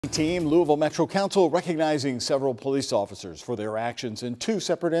Team Louisville Metro Council recognizing several police officers for their actions in two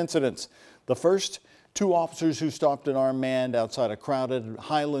separate incidents. The first, two officers who stopped an armed man outside a crowded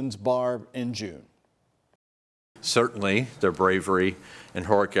Highlands bar in June. Certainly, their bravery and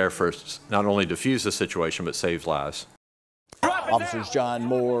heroic efforts not only defuse the situation but save lives. Officers John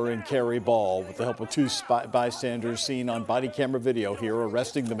Moore and Kerry Ball, with the help of two bystanders seen on body camera video here,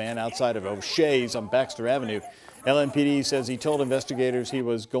 arresting the man outside of O'Shea's on Baxter Avenue. LMPD says he told investigators he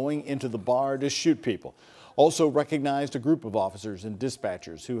was going into the bar to shoot people. Also recognized a group of officers and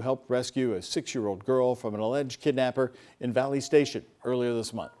dispatchers who helped rescue a 6-year-old girl from an alleged kidnapper in Valley Station earlier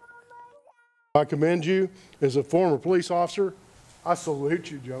this month. I commend you as a former police officer. I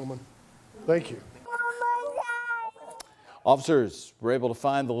salute you, gentlemen. Thank you. Officers were able to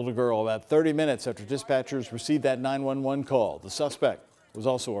find the little girl about 30 minutes after dispatchers received that 911 call. The suspect was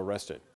also arrested.